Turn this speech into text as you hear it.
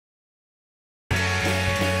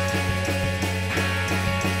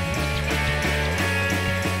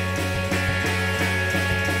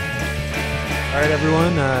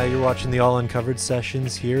everyone. You're watching the All Uncovered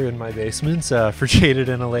sessions here in my basement for Jaded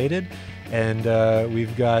and Elated. And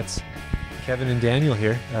we've got Kevin and Daniel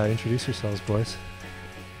here. Introduce yourselves, boys.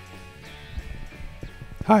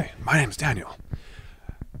 Hi, my name's Daniel.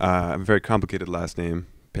 I have a very complicated last name,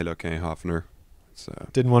 Peloquin-Hopfner.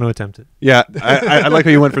 Didn't want to attempt it. Yeah, I like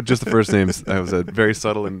how you went for just the first names. That was very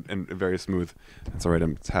subtle and very smooth. That's all right.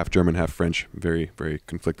 I'm half German, half French. Very, very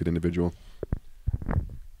conflicted individual.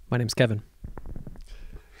 My name's Kevin.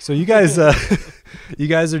 So you guys, you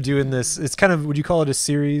guys are doing this. It's kind of, would you call it a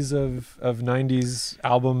series of '90s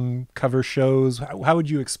album cover shows? How would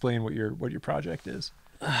you explain what your project is?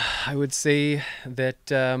 I would say that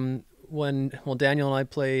Daniel and I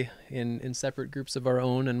play in separate groups of our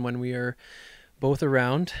own, and when we are both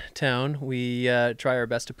around town, we try our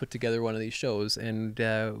best to put together one of these shows, and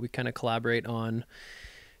we kind of collaborate on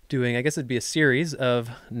doing, I guess it'd be a series of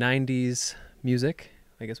 '90s music.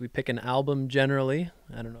 I guess we pick an album generally.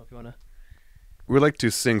 I don't know if you want to. We like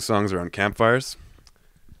to sing songs around campfires,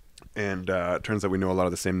 and it turns out we know a lot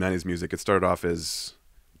of the same '90s music. It started off as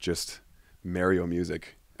just Mario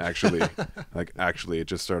music, actually. It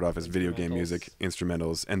just started off as video game music,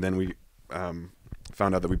 instrumentals, and then we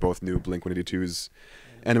found out that we both knew Blink-182's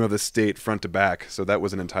Enema of the State front to back, so that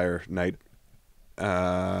was an entire night.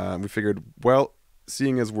 We figured, well,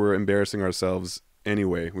 seeing as we're embarrassing ourselves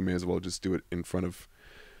anyway, we may as well just do it in front of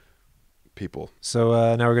people. So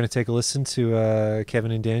now we're going to take a listen to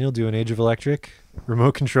Kevin and Daniel do an Age of Electric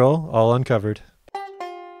remote control, All Uncovered.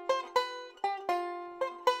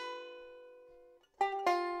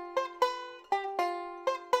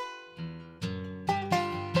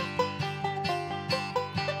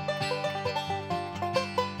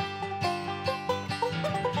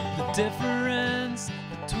 The difference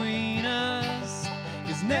between us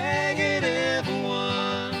is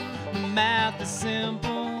 -1. The math is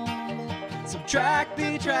simple. Subtract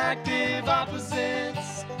the attractive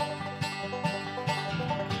opposites.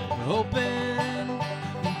 Open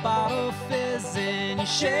the bottle fizz and you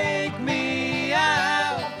shake me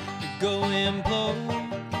out. You go implode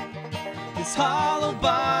this hollow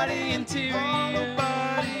body interior.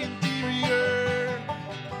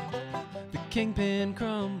 The kingpin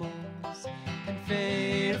crumbles and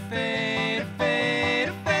fade, fade,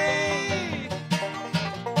 fade, fade.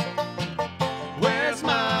 Where's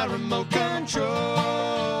my remote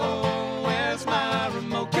control? Where's my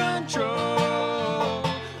remote control?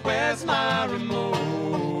 Where's my remote?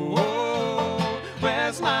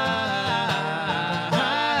 Where's my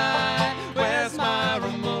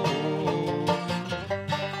remote?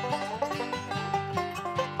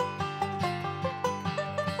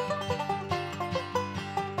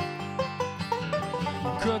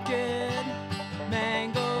 Crooked,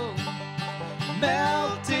 mango,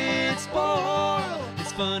 melted, spoiled.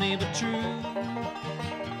 It's funny but true.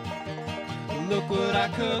 Look what I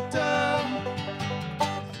cooked up.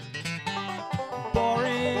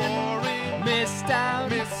 Boring, missed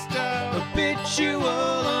out,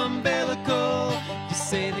 habitual, umbilical. You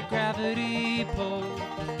say the gravity pull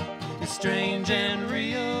is strange and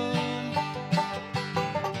real.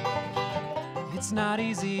 It's not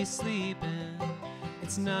easy sleeping.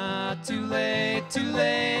 It's not too late, too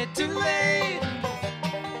late, too late.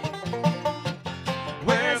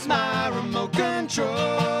 Where's my remote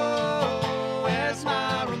control? Where's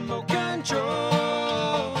my remote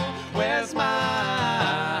control? Where's my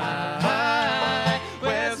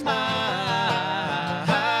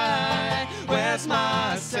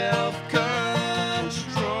self-control?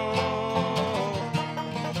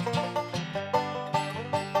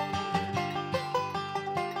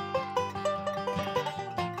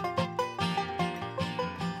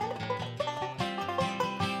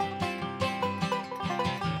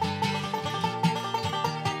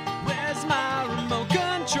 Where's my remote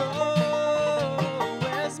control?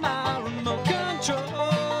 Where's my remote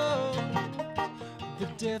control? The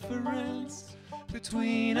difference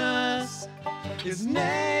between us is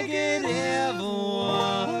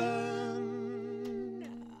 -1.